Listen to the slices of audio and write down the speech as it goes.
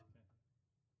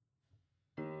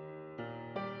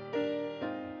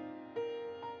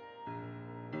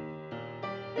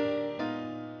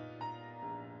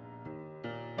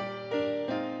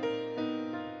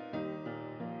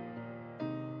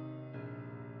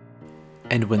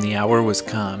And when the hour was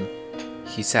come,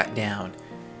 he sat down,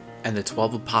 and the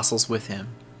 12 apostles with him.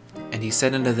 And he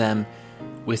said unto them,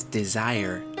 With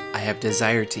desire I have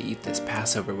desired to eat this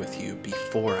Passover with you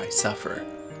before I suffer.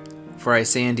 For I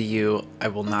say unto you, I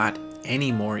will not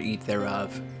any more eat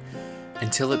thereof,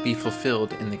 until it be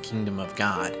fulfilled in the kingdom of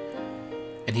God.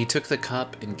 And he took the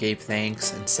cup and gave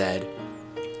thanks, and said,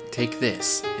 Take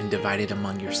this, and divide it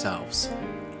among yourselves.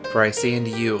 For I say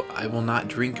unto you, I will not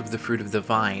drink of the fruit of the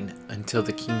vine until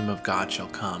the kingdom of God shall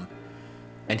come.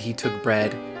 And he took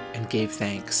bread, and gave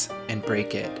thanks, and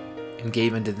brake it, and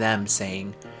gave unto them,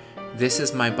 saying, This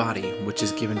is my body, which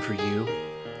is given for you.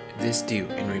 This do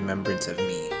in remembrance of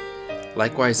me.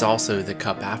 Likewise also the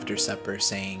cup after supper,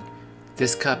 saying,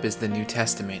 This cup is the New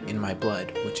Testament in my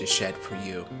blood, which is shed for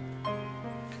you.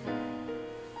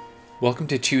 Welcome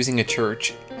to Choosing a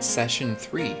Church, Session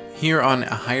 3, here on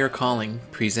A Higher Calling,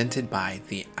 presented by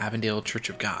the Avondale Church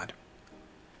of God.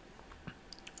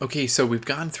 Okay, so we've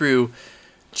gone through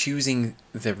choosing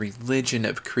the religion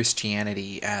of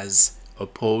Christianity as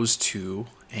opposed to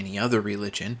any other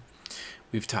religion.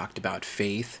 We've talked about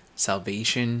faith,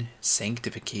 salvation,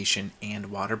 sanctification, and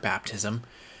water baptism.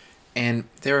 And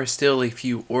there are still a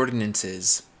few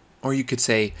ordinances, or you could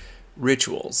say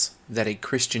rituals, that a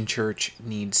Christian church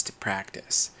needs to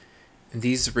practice. And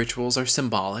these rituals are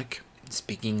symbolic,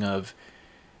 speaking of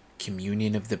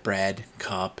communion of the bread,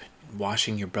 cup,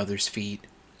 washing your brother's feet.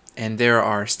 And there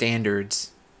are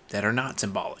standards that are not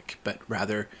symbolic, but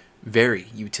rather very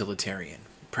utilitarian,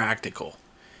 practical,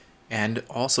 and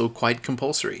also quite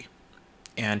compulsory.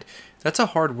 And that's a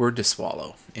hard word to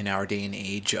swallow in our day and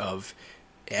age of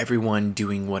everyone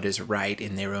doing what is right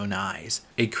in their own eyes.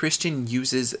 A Christian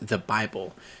uses the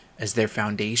Bible as their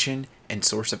foundation and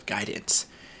source of guidance.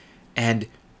 And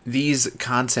these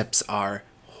concepts are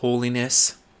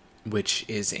holiness, which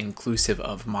is inclusive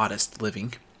of modest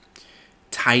living,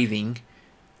 tithing,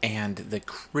 and the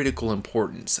critical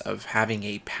importance of having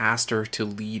a pastor to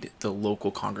lead the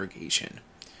local congregation.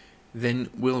 Then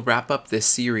we'll wrap up this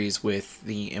series with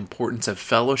the importance of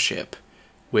fellowship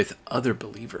with other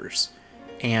believers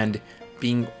and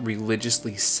being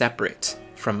religiously separate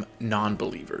from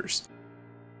non-believers.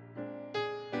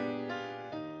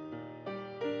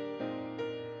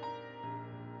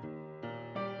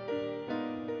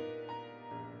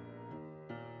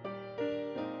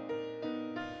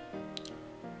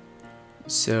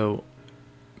 So,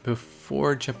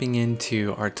 before jumping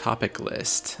into our topic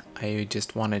list, I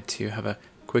just wanted to have a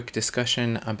quick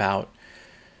discussion about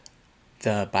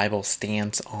the Bible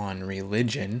stance on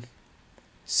religion.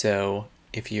 So,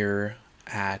 if you're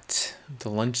at the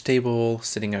lunch table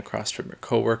sitting across from your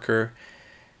coworker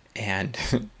and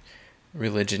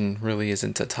religion really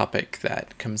isn't a topic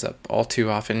that comes up all too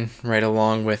often, right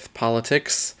along with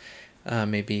politics,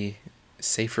 maybe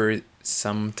safer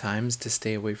sometimes to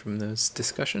stay away from those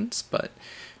discussions, but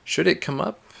should it come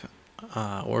up,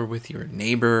 or with your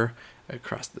neighbor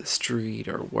across the street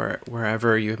or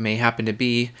wherever you may happen to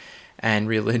be, and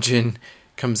religion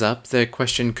comes up, the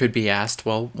question could be asked,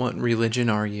 well, what religion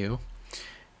are you?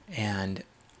 And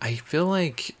I feel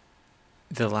like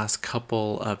the last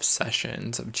couple of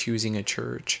sessions of choosing a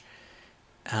church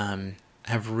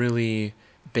have really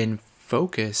been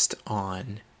focused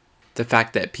on the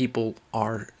fact that people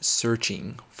are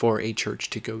searching for a church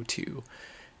to go to,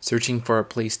 searching for a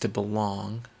place to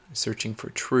belong, searching for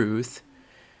truth,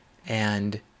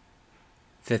 and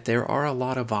that there are a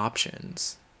lot of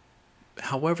options.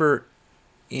 However,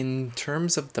 in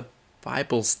terms of the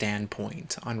Bible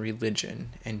standpoint on religion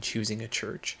and choosing a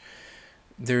church,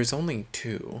 there's only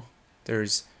two.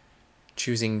 There's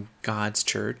choosing God's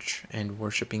church and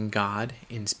worshiping God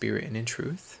in spirit and in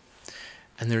truth,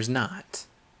 and there's not.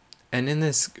 And in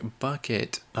this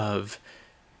bucket of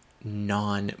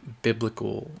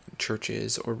non-biblical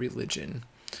churches or religion,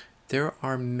 there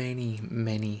are many,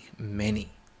 many,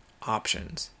 many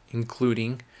options,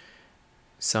 including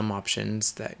some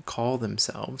options that call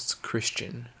themselves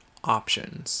Christian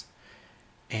options.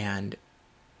 And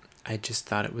I just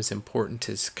thought it was important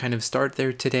to kind of start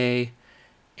there today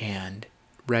and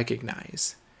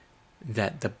recognize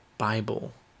that the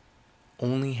Bible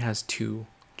only has two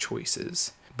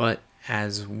choices. But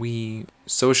as we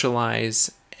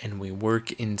socialize and we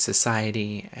work in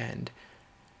society, and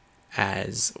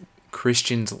as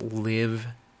Christians live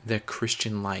the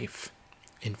Christian life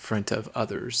in front of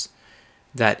others,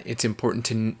 that it's important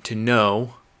to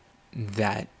know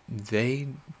that they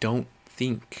don't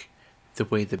think the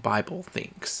way the Bible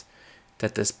thinks.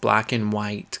 That this black and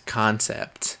white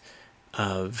concept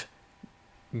of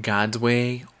God's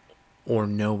way or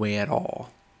no way at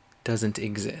all doesn't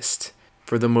exist,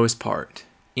 for the most part,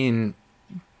 in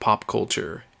pop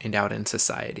culture and out in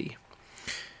society.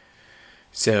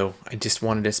 So I just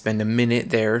wanted to spend a minute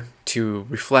there to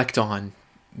reflect on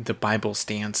the Bible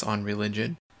stance on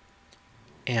religion,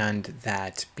 and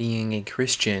that being a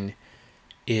Christian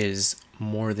is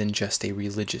more than just a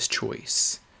religious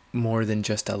choice, more than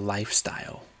just a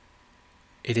lifestyle.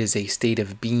 It is a state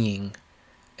of being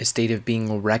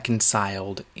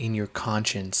reconciled in your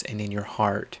conscience and in your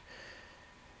heart,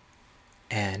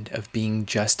 and of being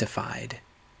justified,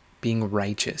 being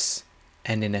righteous,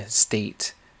 and in a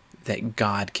state that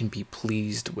God can be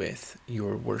pleased with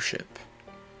your worship.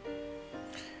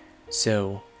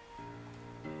 So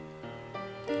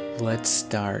let's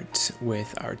start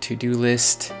with our to-do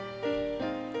list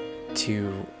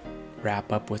to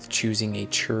wrap up with choosing a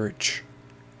church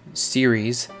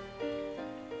series.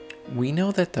 We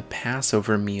know that the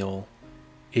Passover meal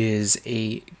is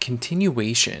a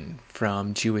continuation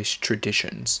from Jewish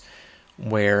traditions,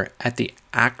 where at the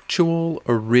actual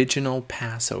original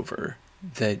Passover,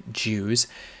 the Jews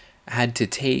had to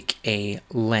take a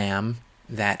lamb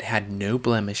that had no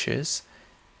blemishes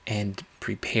and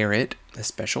prepare it a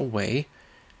special way,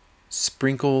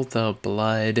 sprinkle the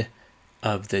blood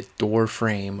of the door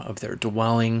frame of their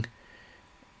dwelling,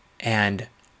 and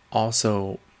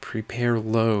also prepare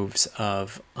loaves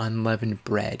of unleavened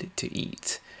bread to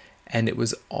eat. And it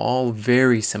was all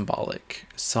very symbolic,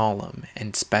 solemn,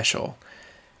 and special.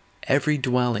 Every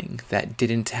dwelling that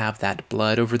didn't have that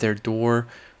blood over their door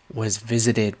was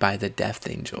visited by the death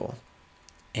angel,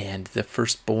 and the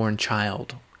firstborn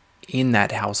child in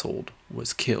that household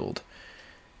was killed.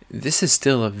 This is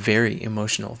still a very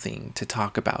emotional thing to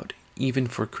talk about, even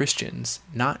for Christians,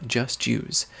 not just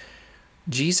Jews.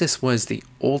 Jesus was the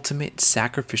ultimate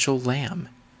sacrificial lamb.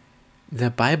 The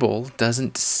Bible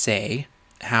doesn't say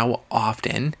how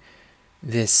often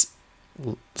this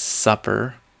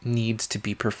supper needs to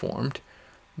be performed,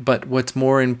 but what's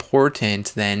more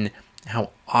important than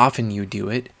how often you do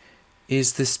it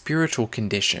is the spiritual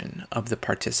condition of the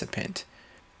participant.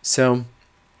 So,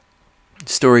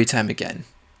 story time again,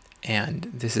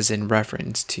 and this is in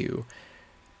reference to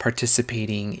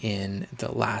participating in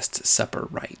the Last Supper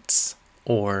rites,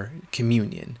 or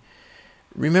communion.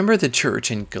 Remember the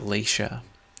church in Galatia?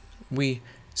 We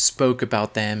spoke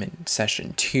about them in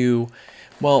session 2.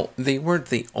 Well, they weren't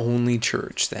the only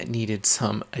church that needed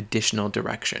some additional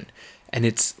direction, and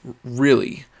it's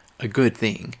really a good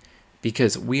thing,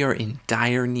 because we are in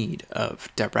dire need of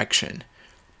direction.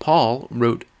 Paul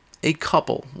wrote a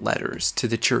couple letters to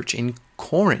the church in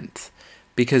Corinth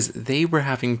because they were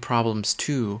having problems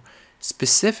too,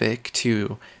 specific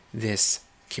to this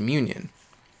communion.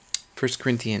 1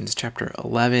 Corinthians chapter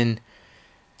 11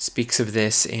 speaks of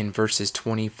this in verses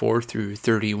 24 through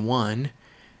 31.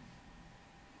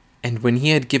 And when he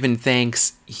had given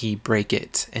thanks, he brake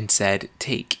it and said,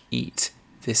 "Take, eat.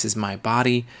 This is my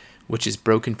body, which is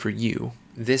broken for you.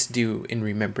 This do in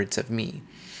remembrance of me."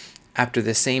 After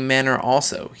the same manner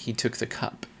also he took the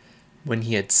cup, when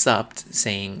he had supped,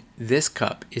 saying, "This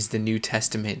cup is the New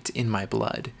Testament in my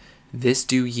blood. This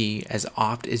do ye as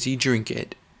oft as ye drink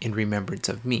it in remembrance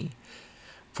of me.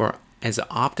 For as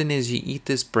often as ye eat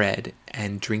this bread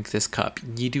and drink this cup,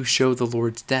 ye do show the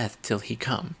Lord's death till he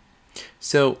come."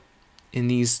 So, in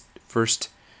these first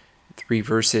 3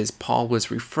 verses, Paul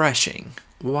was refreshing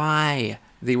why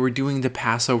they were doing the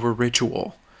Passover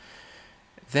ritual.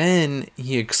 Then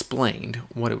he explained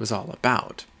what it was all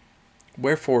about.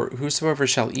 "Wherefore, whosoever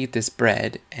shall eat this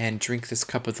bread and drink this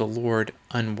cup of the Lord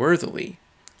unworthily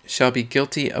shall be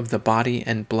guilty of the body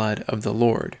and blood of the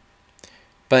Lord.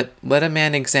 But let a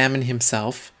man examine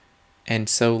himself, and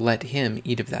so let him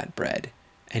eat of that bread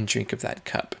and drink of that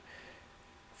cup.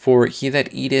 For he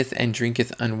that eateth and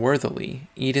drinketh unworthily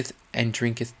eateth and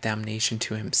drinketh damnation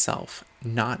to himself,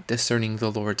 not discerning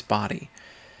the Lord's body.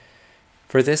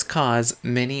 For this cause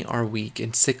many are weak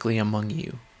and sickly among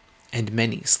you, and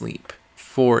many sleep.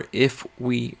 For if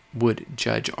we would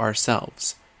judge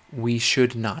ourselves, we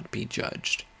should not be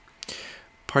judged."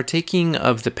 Partaking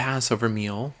of the Passover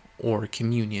meal, or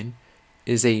communion,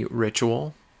 is a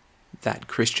ritual that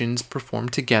Christians perform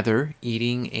together,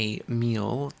 eating a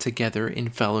meal together in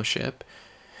fellowship,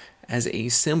 as a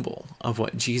symbol of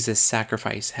what Jesus'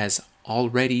 sacrifice has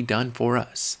already done for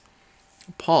us.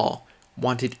 Paul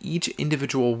wanted each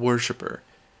individual worshiper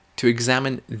to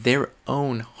examine their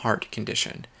own heart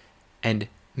condition and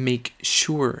make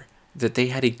sure that they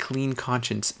had a clean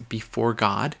conscience before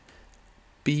God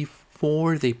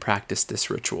before they practiced this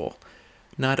ritual,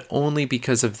 not only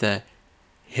because of the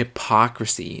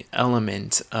hypocrisy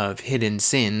element of hidden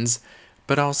sins,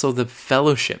 but also the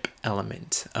fellowship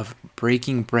element of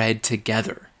breaking bread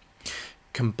together.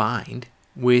 Combined,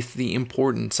 with the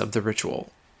importance of the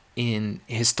ritual in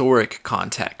historic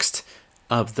context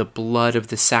of the blood of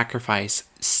the sacrifice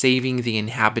saving the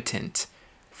inhabitant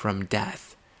from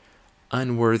death.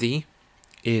 Unworthy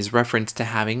is reference to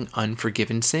having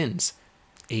unforgiven sins,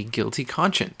 a guilty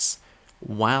conscience,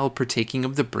 while partaking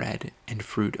of the bread and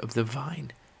fruit of the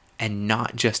vine, and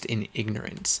not just in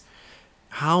ignorance.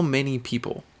 How many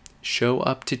people show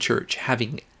up to church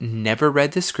having never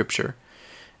read the scripture,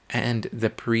 and the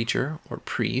preacher or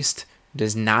priest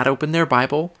does not open their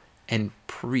Bible and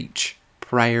preach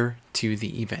prior to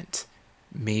the event?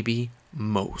 Maybe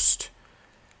most.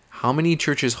 How many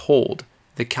churches hold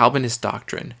the Calvinist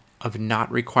doctrine of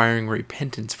not requiring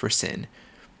repentance for sin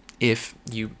if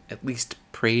you at least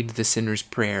prayed the sinner's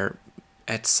prayer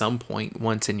at some point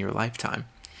once in your lifetime?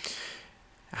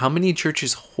 How many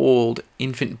churches hold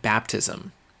infant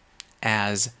baptism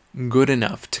as good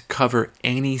enough to cover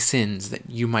any sins that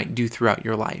you might do throughout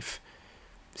your life?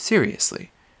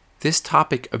 Seriously, this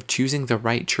topic of choosing the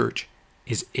right church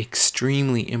is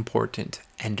extremely important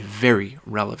and very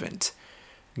relevant.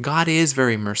 God is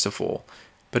very merciful,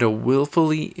 but a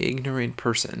willfully ignorant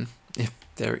person, if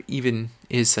there even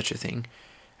is such a thing,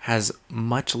 has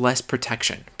much less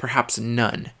protection, perhaps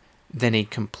none, than a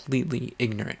completely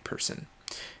ignorant person.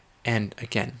 And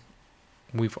again,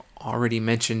 we've already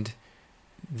mentioned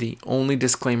the only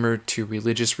disclaimer to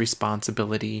religious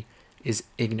responsibility is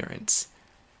ignorance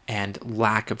and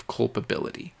lack of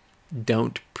culpability.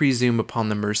 Don't presume upon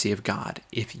the mercy of God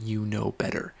if you know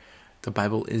better. The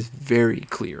Bible is very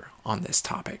clear on this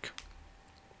topic.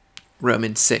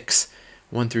 Romans 6,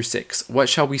 1-6. What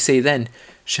shall we say then?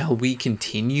 Shall we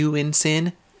continue in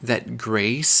sin that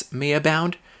grace may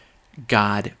abound?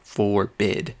 God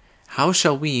forbid. How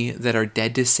shall we that are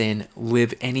dead to sin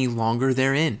live any longer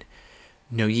therein?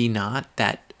 Know ye not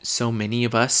that so many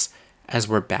of us, as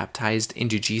were baptized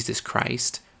into Jesus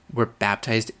Christ, were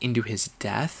baptized into his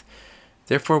death?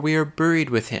 Therefore we are buried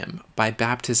with him by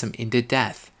baptism into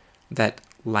death, that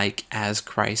like as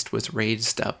Christ was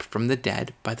raised up from the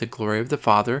dead by the glory of the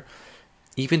Father,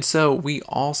 even so we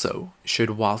also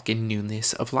should walk in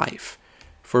newness of life.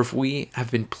 For if we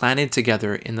have been planted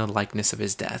together in the likeness of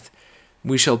his death,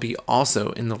 we shall be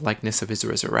also in the likeness of his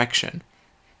resurrection.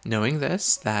 Knowing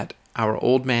this, that our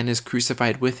old man is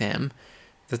crucified with him,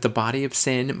 that the body of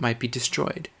sin might be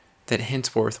destroyed, that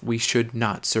henceforth we should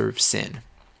not serve sin.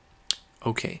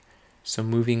 Okay, so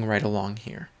moving right along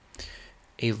here.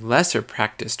 A lesser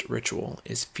practiced ritual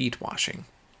is feet washing.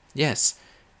 Yes,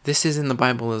 this is in the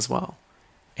Bible as well.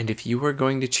 And if you are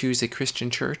going to choose a Christian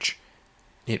church,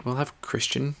 it will have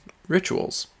Christian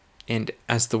rituals. And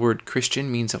as the word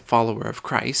Christian means a follower of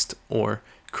Christ, or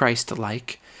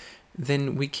Christ-like,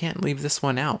 then we can't leave this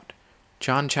one out.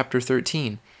 John chapter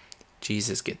 13,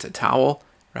 Jesus gets a towel,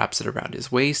 wraps it around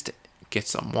his waist,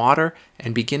 gets some water,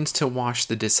 and begins to wash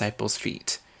the disciples'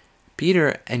 feet.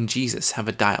 Peter and Jesus have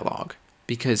a dialogue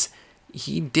because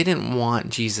he didn't want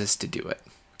Jesus to do it.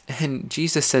 And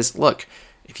Jesus says, look,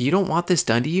 if you don't want this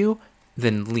done to you,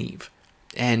 then leave.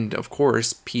 And of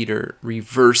course, Peter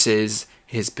reverses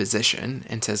his position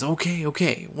and says,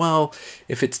 okay, well,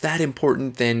 if it's that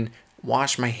important, then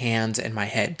wash my hands and my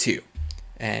head too.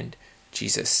 And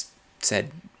Jesus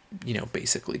said,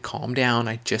 basically, calm down.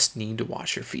 I just need to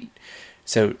wash your feet.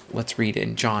 So let's read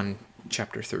in John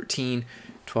chapter 13,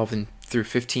 12 through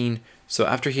 15. So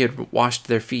after he had washed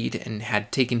their feet and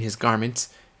had taken his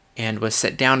garments and was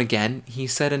set down again, he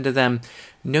said unto them,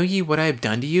 Know ye what I have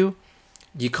done to you?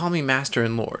 Ye call me Master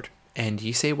and Lord, and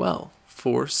ye say well,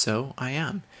 for so I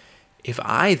am. If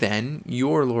I then,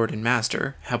 your Lord and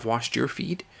Master, have washed your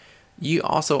feet, ye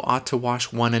also ought to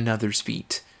wash one another's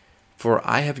feet. For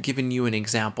I have given you an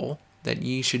example, that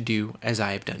ye should do as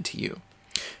I have done to you.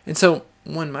 And so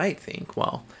one might think,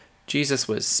 well, Jesus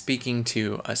was speaking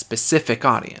to a specific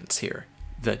audience here,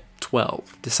 the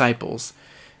 12 disciples,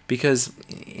 because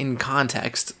in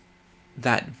context,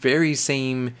 that very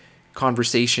same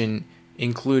conversation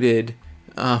included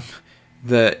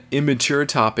the immature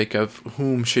topic of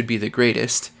whom should be the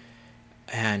greatest.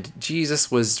 And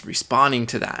Jesus was responding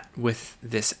to that with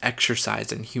this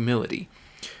exercise in humility.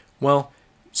 Well,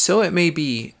 so it may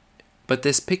be, but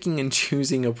this picking and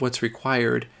choosing of what's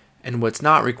required and what's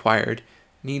not required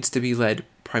needs to be led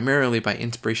primarily by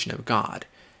inspiration of God.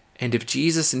 And if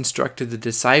Jesus instructed the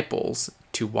disciples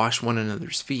to wash one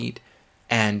another's feet,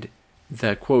 and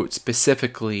the quote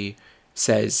specifically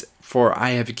says, For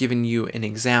I have given you an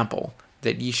example,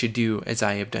 that ye should do as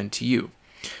I have done to you.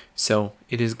 So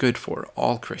it is good for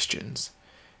all Christians.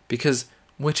 Because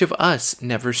which of us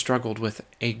never struggled with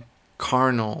a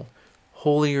carnal,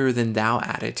 holier-than-thou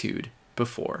attitude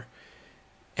before?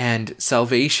 And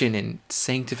salvation and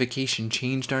sanctification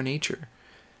changed our nature.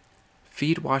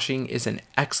 Feet washing is an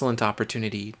excellent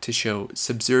opportunity to show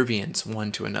subservience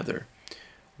one to another.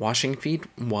 Washing feet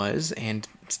was, and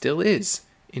still is,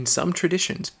 in some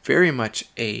traditions, very much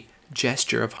a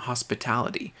gesture of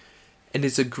hospitality, and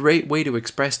is a great way to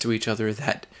express to each other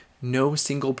that no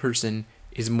single person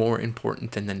is more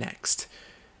important than the next.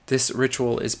 This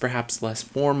ritual is perhaps less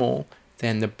formal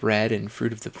than the bread and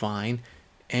fruit of the vine,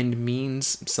 and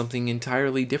means something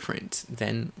entirely different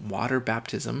than water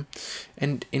baptism.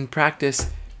 And in practice,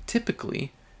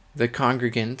 typically, the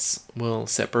congregants will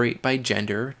separate by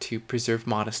gender to preserve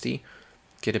modesty,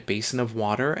 get a basin of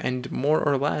water, and more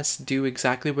or less do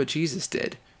exactly what Jesus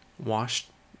did: wash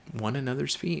one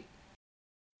another's feet.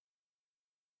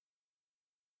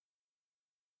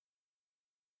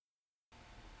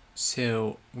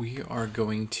 So we are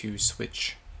going to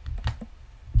switch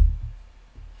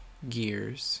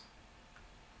gears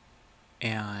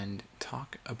and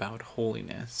talk about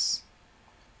holiness.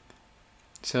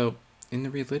 So in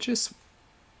the religious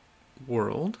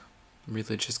world,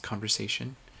 religious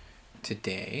conversation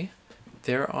today,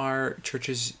 there are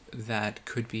churches that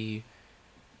could be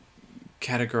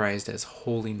categorized as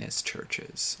holiness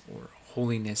churches or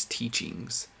holiness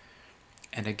teachings.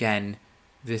 And again,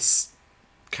 this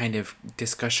kind of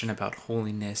discussion about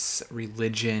holiness,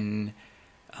 religion,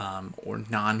 or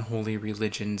non-holy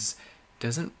religions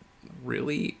doesn't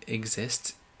really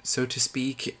exist, so to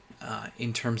speak,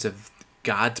 in terms of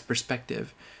God's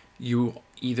perspective. You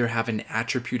either have an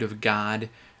attribute of God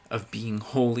of being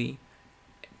holy,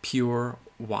 pure,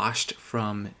 washed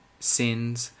from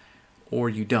sins, or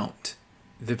you don't.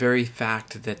 The very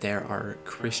fact that there are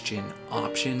Christian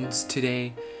options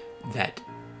today that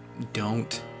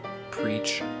don't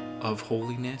preach of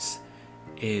holiness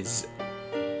is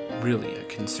really a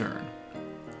concern.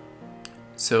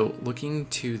 So looking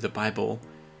to the Bible,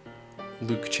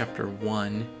 Luke chapter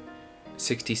 1,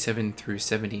 67 through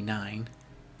 79.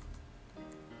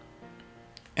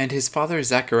 And his father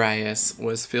Zacharias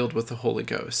was filled with the Holy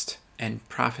Ghost, and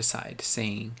prophesied,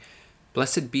 saying,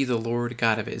 Blessed be the Lord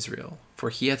God of Israel, for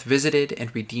he hath visited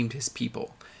and redeemed his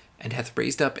people, and hath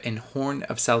raised up an horn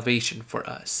of salvation for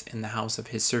us in the house of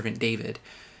his servant David,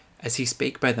 as he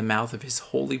spake by the mouth of his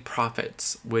holy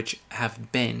prophets, which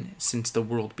have been since the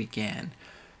world began,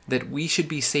 that we should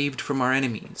be saved from our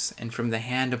enemies, and from the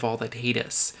hand of all that hate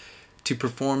us, to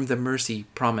perform the mercy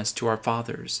promised to our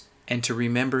fathers, and to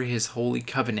remember his holy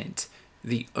covenant,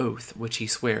 the oath which he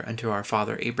sware unto our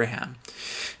father Abraham,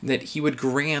 that he would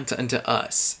grant unto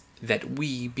us, that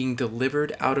we, being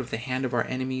delivered out of the hand of our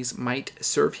enemies, might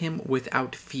serve him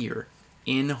without fear,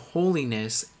 in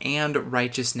holiness and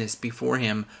righteousness before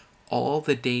him all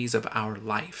the days of our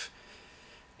life.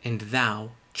 And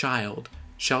thou, child,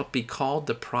 shalt be called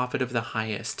the prophet of the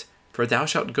highest, for thou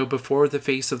shalt go before the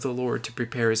face of the Lord to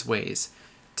prepare his ways,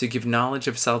 to give knowledge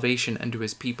of salvation unto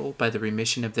his people by the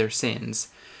remission of their sins,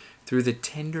 through the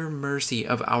tender mercy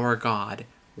of our God,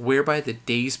 whereby the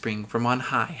dayspring from on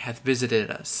high hath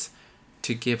visited us,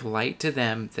 to give light to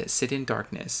them that sit in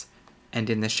darkness and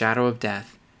in the shadow of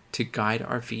death, to guide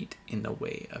our feet in the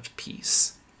way of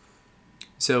peace.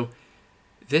 So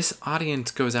this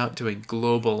audience goes out to a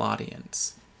global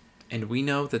audience, and we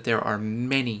know that there are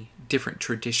many different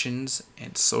traditions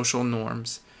and social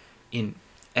norms in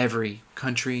every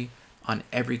country, on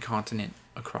every continent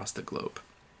across the globe.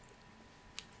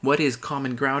 What is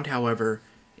common ground, however,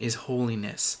 is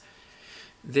holiness.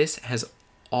 This has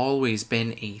always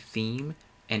been a theme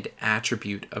and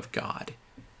attribute of God.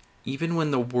 Even when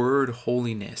the word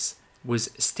holiness was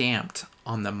stamped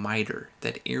on the mitre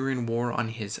that Aaron wore on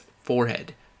his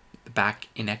forehead back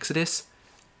in Exodus,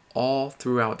 all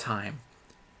throughout time,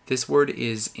 this word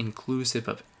is inclusive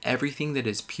of everything that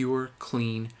is pure,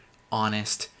 clean,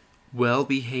 honest,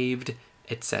 well-behaved,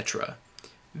 etc.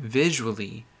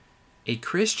 Visually, a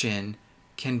Christian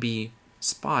can be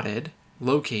spotted,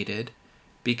 located,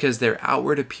 because their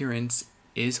outward appearance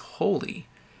is holy.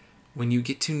 When you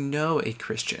get to know a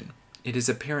Christian, it is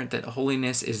apparent that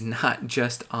holiness is not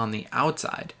just on the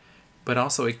outside, but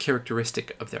also a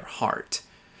characteristic of their heart.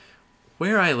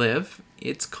 Where I live,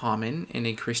 it's common in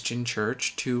a Christian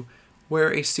church to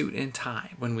wear a suit and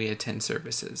tie when we attend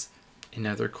services. In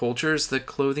other cultures, the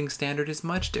clothing standard is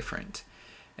much different.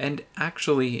 And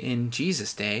actually, in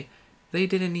Jesus' day, they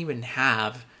didn't even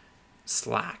have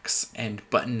slacks and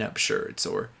button-up shirts,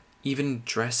 or even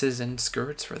dresses and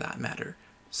skirts for that matter.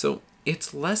 So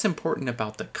it's less important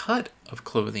about the cut of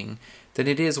clothing than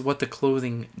it is what the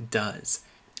clothing does.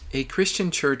 A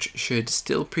Christian church should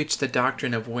still preach the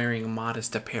doctrine of wearing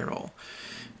modest apparel.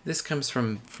 This comes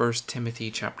from 1 Timothy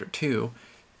chapter 2,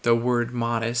 The word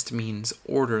modest means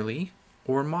orderly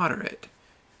or moderate.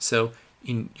 So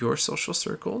in your social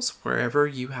circles, wherever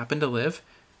you happen to live,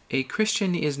 a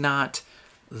Christian is not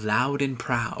loud and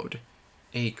proud.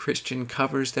 A Christian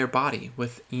covers their body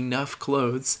with enough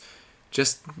clothes,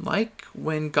 just like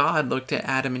when God looked at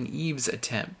Adam and Eve's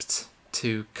attempts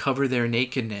to cover their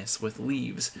nakedness with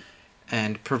leaves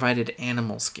and provided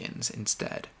animal skins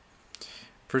instead.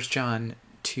 1 John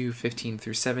 2:15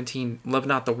 through 17, love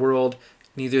not the world,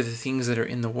 neither the things that are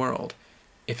in the world.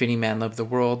 If any man love the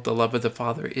world, the love of the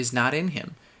Father is not in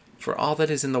him. For all that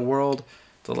is in the world,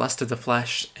 the lust of the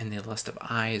flesh, and the lust of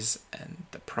eyes, and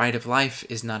the pride of life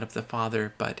is not of the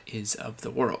Father, but is of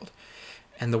the world.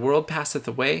 And the world passeth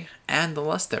away, and the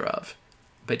lust thereof.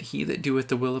 But he that doeth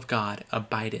the will of God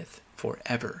abideth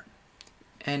forever.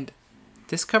 And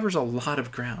this covers a lot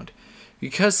of ground.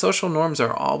 Because social norms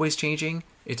are always changing,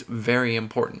 it's very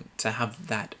important to have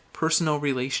that personal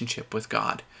relationship with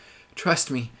God.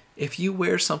 Trust me, if you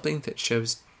wear something that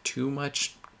shows too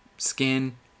much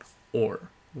skin, or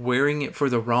wearing it for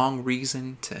the wrong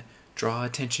reason to draw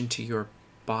attention to your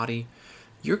body,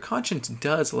 your conscience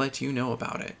does let you know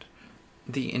about it.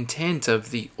 The intent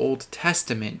of the Old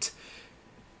Testament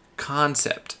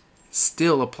concept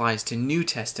still applies to New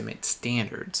Testament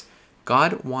standards.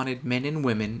 God wanted men and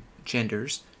women,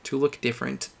 genders, to look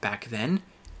different back then,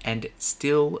 and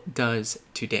still does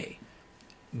today.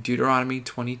 Deuteronomy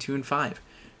 22:5.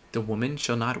 The woman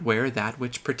shall not wear that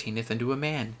which pertaineth unto a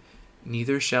man,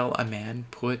 neither shall a man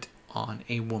put on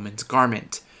a woman's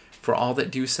garment, for all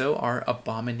that do so are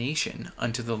abomination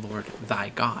unto the Lord thy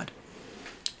God.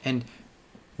 And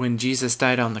when Jesus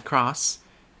died on the cross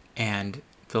and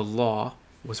the law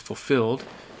was fulfilled,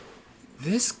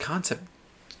 this concept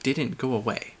didn't go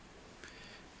away.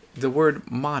 The word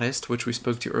modest, which we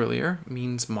spoke to earlier,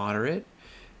 means moderate,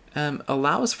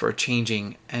 allows for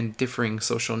changing and differing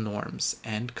social norms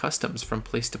and customs from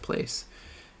place to place.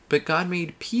 But God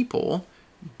made people,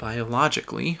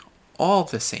 biologically, all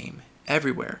the same,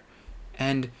 everywhere.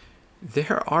 And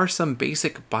there are some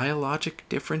basic biologic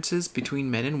differences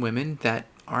between men and women that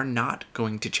are not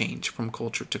going to change from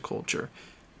culture to culture.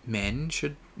 Men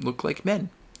should look like men,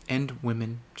 and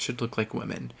women should look like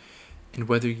women. And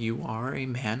whether you are a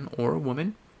man or a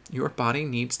woman, your body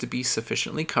needs to be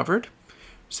sufficiently covered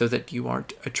so that you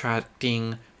aren't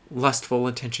attracting lustful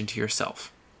attention to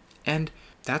yourself. And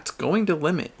that's going to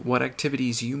limit what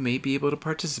activities you may be able to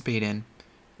participate in.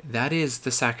 That is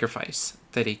the sacrifice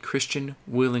that a Christian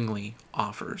willingly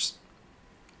offers.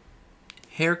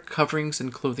 Hair coverings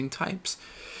and clothing types.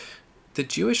 The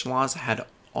Jewish laws had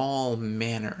all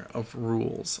manner of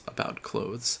rules about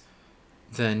clothes.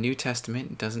 The New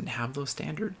Testament doesn't have those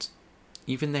standards.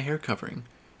 Even the hair covering.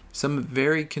 Some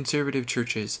very conservative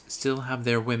churches still have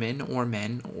their women or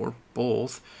men or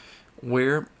both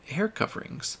wear hair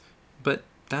coverings, but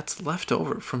that's left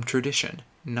over from tradition,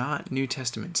 not New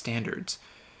Testament standards.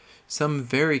 Some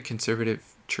very conservative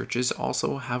churches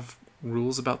also have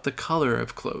rules about the color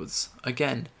of clothes.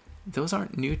 Again, those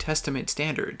aren't New Testament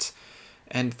standards,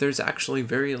 and there's actually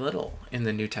very little in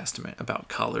the New Testament about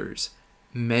colors,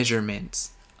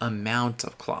 measurements, amount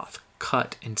of cloth,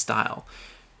 cut, and style.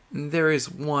 There is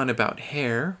one about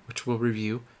hair, which we'll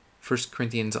review. 1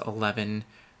 Corinthians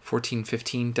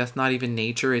 11:14-15. Doth not even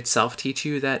nature itself teach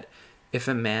you that if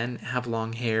a man have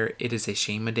long hair, it is a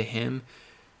shame unto him?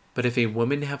 But if a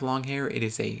woman have long hair, it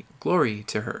is a glory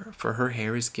to her, for her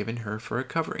hair is given her for a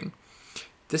covering.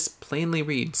 This plainly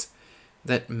reads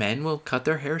that men will cut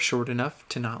their hair short enough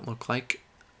to not look like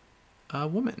a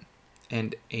woman,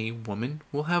 and a woman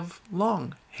will have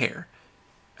long hair.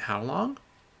 How long?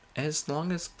 As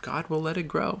long as God will let it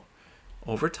grow.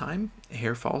 Over time,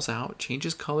 hair falls out,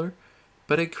 changes color,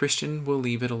 but a Christian will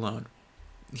leave it alone.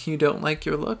 You don't like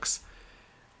your looks?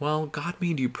 Well, God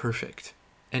made you perfect.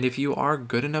 And if you are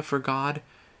good enough for God,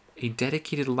 a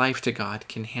dedicated life to God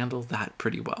can handle that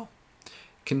pretty well.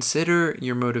 Consider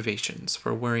your motivations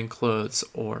for wearing clothes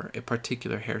or a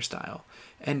particular hairstyle.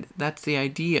 And that's the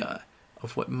idea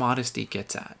of what modesty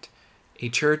gets at. A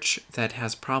church that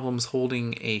has problems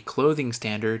holding a clothing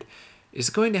standard is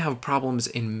going to have problems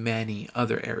in many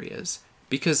other areas,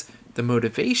 because the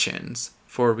motivations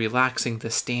for relaxing the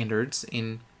standards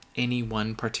in any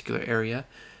one particular area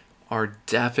are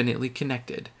definitely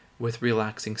connected with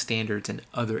relaxing standards in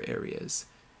other areas.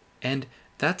 And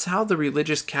that's how the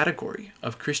religious category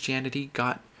of Christianity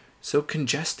got so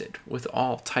congested with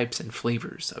all types and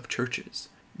flavors of churches.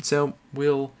 So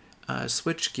we'll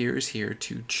switch gears here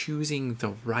to choosing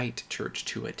the right church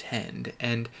to attend,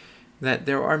 and that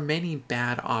there are many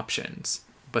bad options,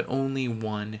 but only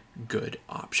one good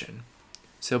option.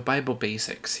 So Bible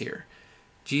basics here.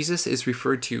 Jesus is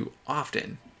referred to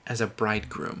often as a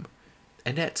bridegroom.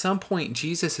 And at some point,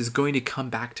 Jesus is going to come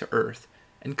back to earth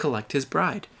and collect his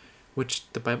bride, which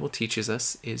the Bible teaches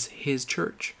us is his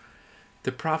church.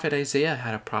 The prophet Isaiah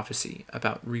had a prophecy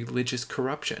about religious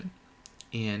corruption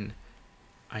in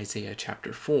Isaiah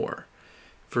chapter 4.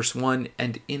 Verse 1,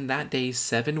 "And in that day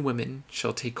 7 women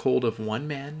shall take hold of one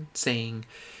man, saying,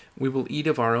 We will eat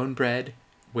of our own bread,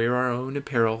 wear our own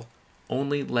apparel,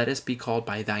 only let us be called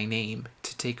by thy name,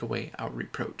 to take away our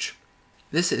reproach."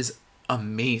 This is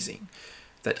amazing,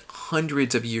 that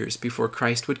hundreds of years before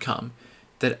Christ would come,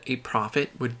 that a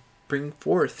prophet would bring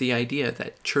forth the idea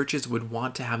that churches would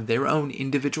want to have their own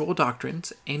individual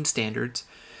doctrines and standards,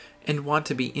 and want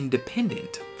to be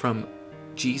independent from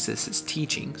Jesus'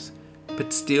 teachings,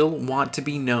 but still want to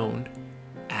be known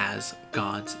as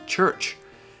God's church.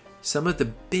 Some of the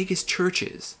biggest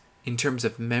churches in terms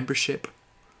of membership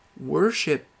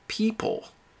worship people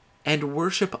and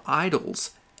worship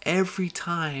idols every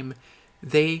time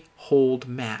they hold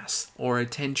Mass or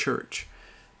attend church,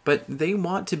 but they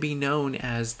want to be known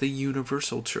as the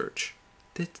universal church.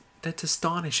 That's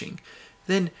astonishing.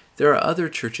 Then there are other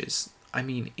churches,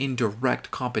 in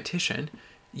direct competition,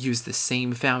 use the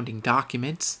same founding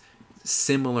documents,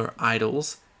 similar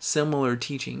idols, similar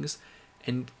teachings,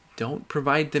 and don't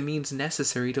provide the means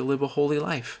necessary to live a holy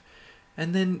life.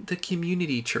 And then the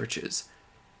community churches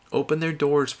open their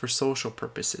doors for social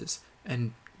purposes,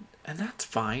 and that's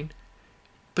fine,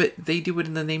 but they do it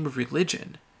in the name of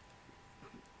religion.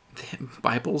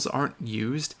 Bibles aren't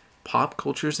used, pop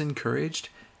culture is encouraged,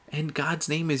 and God's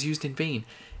name is used in vain.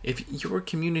 If your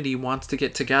community wants to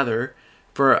get together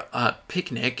for a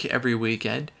picnic every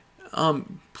weekend,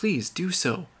 please do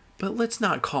so. But let's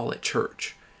not call it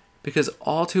church, because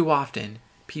all too often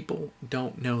people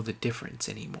don't know the difference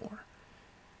anymore.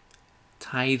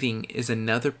 Tithing is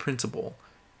another principle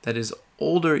that is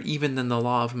older even than the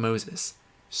law of Moses,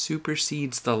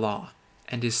 supersedes the law,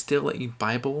 and is still a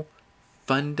Bible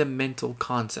fundamental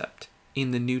concept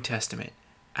in the New Testament,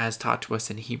 as taught to us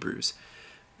in Hebrews.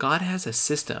 God has a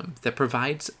system that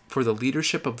provides for the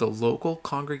leadership of the local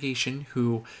congregation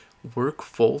who work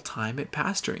full-time at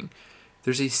pastoring.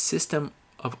 There's a system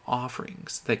of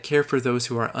offerings that care for those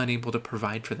who are unable to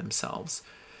provide for themselves.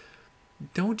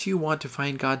 Don't you want to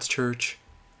find God's church?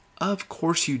 Of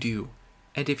course you do.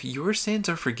 And if your sins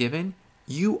are forgiven,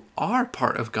 you are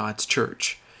part of God's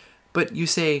church. But you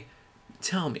say,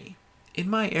 tell me, in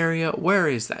my area, where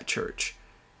is that church?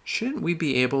 Shouldn't we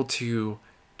be able to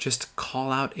just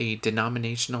call out a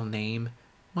denominational name?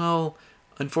 Well,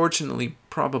 unfortunately,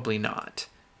 probably not.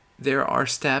 There are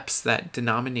steps that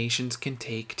denominations can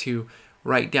take to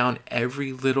write down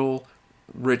every little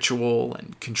ritual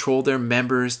and control their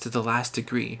members to the last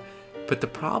degree. But the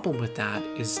problem with that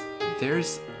is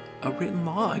there's a written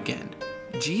law again.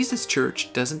 Jesus'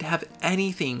 church doesn't have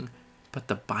anything but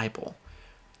the Bible.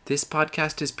 This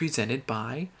podcast is presented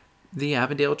by the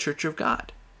Avondale Church of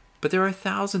God. But there are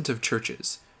thousands of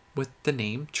churches with the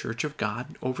name Church of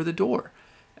God over the door.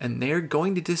 And they're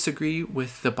going to disagree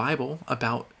with the Bible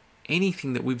about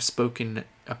anything that we've spoken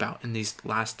about in these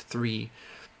last 3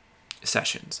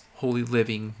 sessions. Holy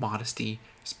living, modesty,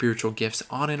 spiritual gifts,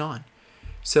 on and on.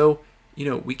 So,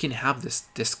 we can have this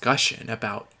discussion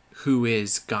about who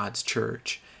is God's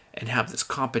church and have this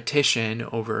competition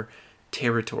over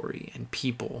territory and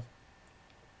people.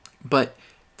 But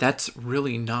that's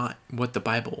really not what the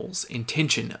Bible's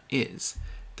intention is.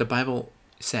 The Bible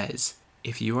says,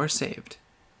 if you are saved,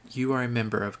 you are a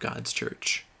member of God's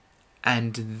church.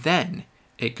 And then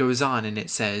it goes on and it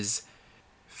says,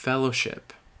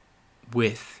 fellowship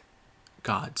with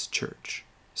God's church.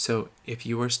 So if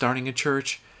you are starting a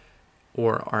church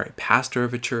or are a pastor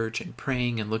of a church and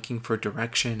praying and looking for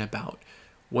direction about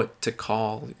what to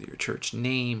call your church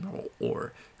name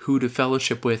or who to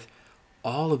fellowship with,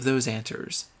 all of those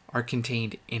answers are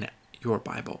contained in your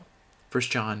Bible. 1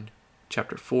 John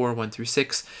chapter 4,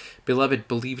 1-6, Beloved,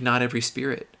 believe not every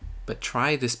spirit, but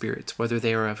try the spirits whether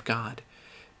they are of God,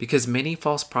 because many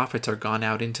false prophets are gone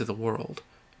out into the world.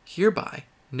 Hereby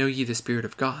know ye the Spirit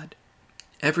of God.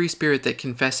 Every spirit that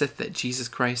confesseth that Jesus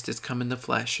Christ is come in the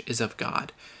flesh is of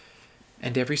God,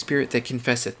 and every spirit that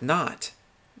confesseth not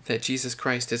that Jesus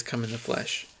Christ is come in the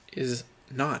flesh is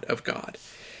not of God.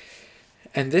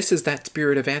 And this is that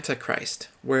spirit of Antichrist,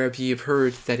 whereof ye have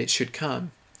heard that it should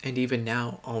come, and even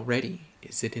now already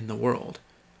is it in the world.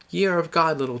 Ye are of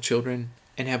God, little children,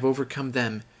 and have overcome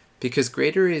them, because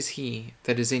greater is he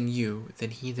that is in you than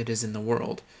he that is in the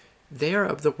world. They are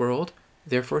of the world,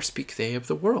 therefore speak they of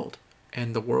the world,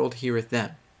 and the world heareth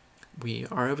them. We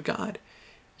are of God.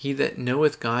 He that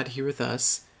knoweth God heareth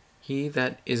us. He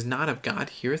that is not of God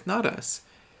heareth not us.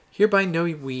 Hereby know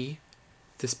we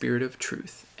the spirit of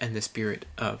truth and the spirit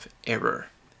of error.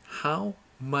 How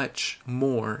much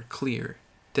more clear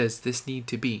does this need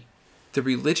to be? The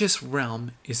religious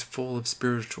realm is full of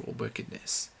spiritual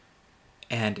wickedness,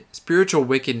 and spiritual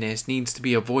wickedness needs to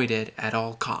be avoided at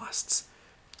all costs.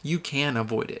 You can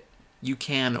avoid it. You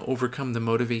can overcome the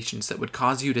motivations that would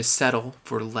cause you to settle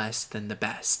for less than the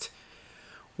best.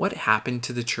 What happened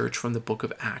to the church from the book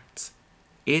of Acts?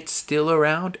 It's still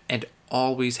around and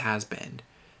always has been.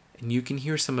 And you can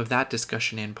hear some of that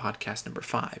discussion in podcast number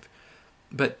 5.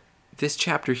 But this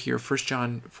chapter here, 1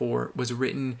 John 4, was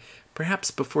written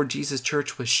perhaps before Jesus'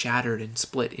 church was shattered and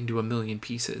split into a million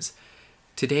pieces.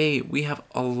 Today, we have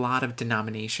a lot of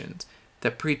denominations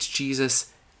that preach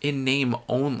Jesus in name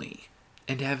only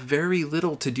and have very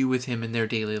little to do with him in their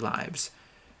daily lives.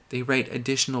 They write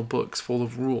additional books full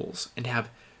of rules and have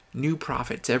new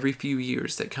prophets every few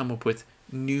years that come up with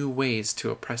new ways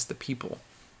to oppress the people.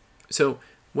 So,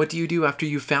 what do you do after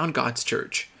you've found God's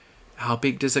church? How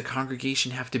big does a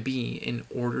congregation have to be in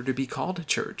order to be called a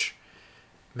church?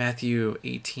 Matthew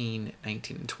 18,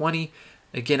 19, and 20.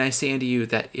 Again, I say unto you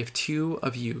that if 2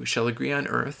 of you shall agree on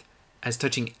earth as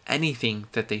touching anything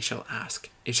that they shall ask,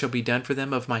 it shall be done for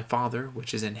them of my Father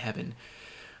which is in heaven.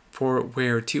 For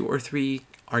where 2 or 3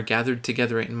 are gathered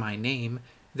together in my name,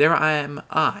 there am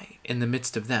I in the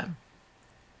midst of them.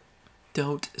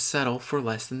 Don't settle for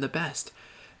less than the best.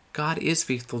 God is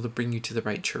faithful to bring you to the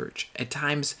right church. At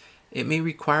times, it may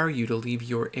require you to leave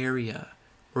your area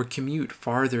or commute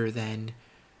farther than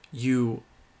you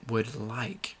would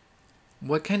like.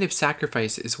 What kind of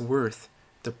sacrifice is worth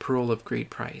the pearl of great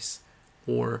price?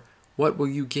 Or what will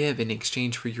you give in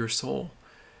exchange for your soul?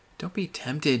 Don't be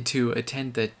tempted to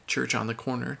attend the church on the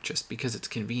corner just because it's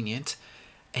convenient.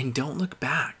 And don't look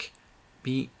back.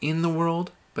 Be in the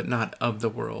world, but not of the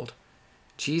world.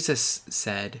 Jesus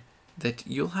said that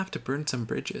you'll have to burn some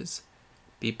bridges.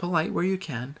 Be polite where you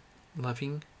can,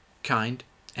 loving, kind,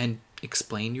 and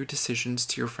explain your decisions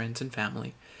to your friends and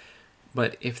family.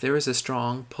 But if there is a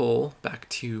strong pull back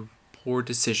to poor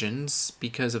decisions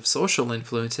because of social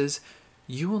influences,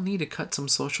 you will need to cut some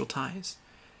social ties.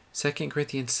 2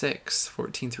 Corinthians 6,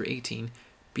 14 through 18,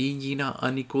 Be ye not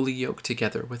unequally yoked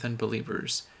together with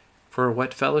unbelievers. For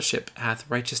what fellowship hath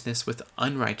righteousness with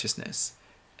unrighteousness?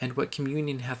 And what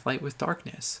communion hath light with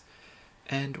darkness?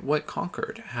 And what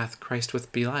concord hath Christ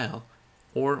with Belial?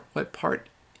 Or what part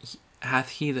hath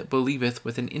he that believeth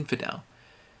with an infidel?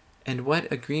 And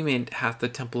what agreement hath the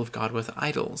temple of God with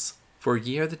idols? For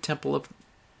ye are the temple of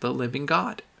the living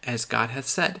God, as God hath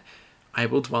said, I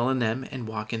will dwell in them and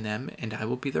walk in them, and I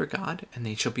will be their God, and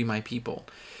they shall be my people.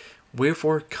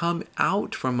 Wherefore come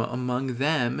out from among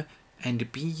them,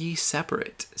 and be ye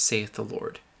separate, saith the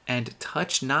Lord, and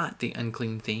touch not the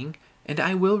unclean thing, and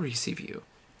I will receive you,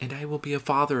 and I will be a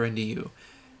father unto you,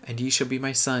 and ye shall be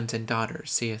my sons and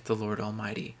daughters, saith the Lord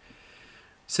Almighty.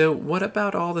 So what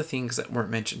about all the things that weren't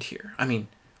mentioned here?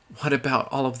 What about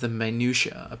all of the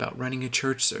minutiae about running a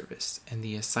church service and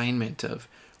the assignment of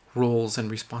roles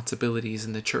and responsibilities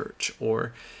in the church,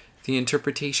 or the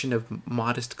interpretation of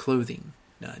modest clothing,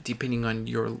 depending on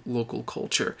your local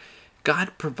culture?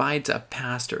 God provides a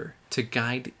pastor to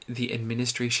guide the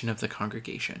administration of the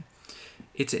congregation.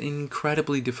 It's an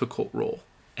incredibly difficult role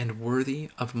and worthy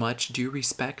of much due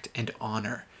respect and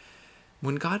honor.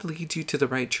 When God leads you to the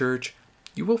right church,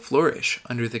 you will flourish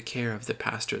under the care of the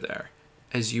pastor there,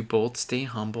 as you both stay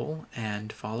humble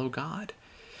and follow God.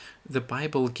 The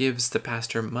Bible gives the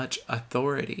pastor much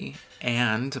authority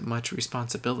and much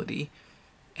responsibility,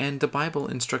 and the Bible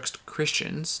instructs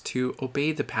Christians to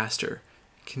obey the pastor,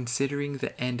 considering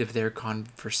the end of their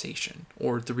conversation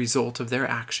or the result of their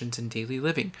actions in daily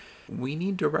living. We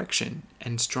need direction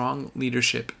and strong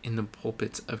leadership in the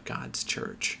pulpits of God's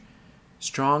church.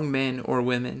 Strong men or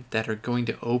women that are going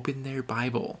to open their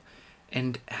Bible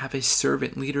and have a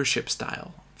servant leadership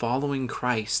style, following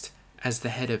Christ as the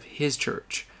head of his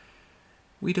church.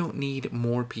 We don't need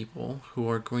more people who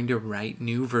are going to write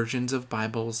new versions of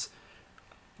Bibles.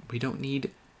 We don't need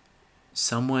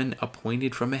someone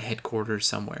appointed from a headquarters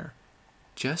somewhere.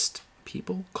 Just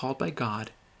people called by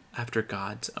God after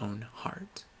God's own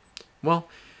heart. Well,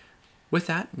 with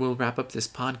that, we'll wrap up this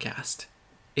podcast.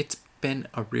 It's been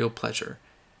a real pleasure,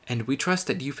 and we trust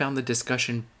that you found the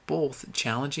discussion both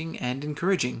challenging and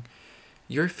encouraging.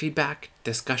 Your feedback,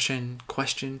 discussion,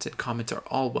 questions, and comments are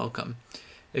all welcome.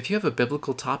 If you have a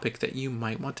biblical topic that you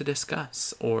might want to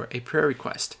discuss, or a prayer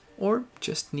request, or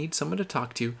just need someone to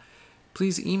talk to,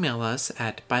 please email us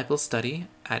at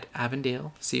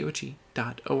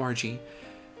biblestudy@avondalecog.org,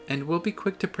 and we'll be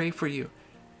quick to pray for you,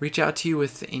 reach out to you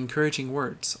with encouraging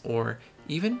words, or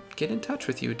even get in touch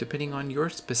with you depending on your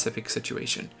specific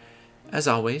situation. As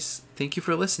always, thank you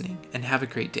for listening and have a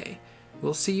great day.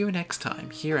 We'll see you next time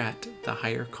here at The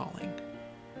Higher Calling.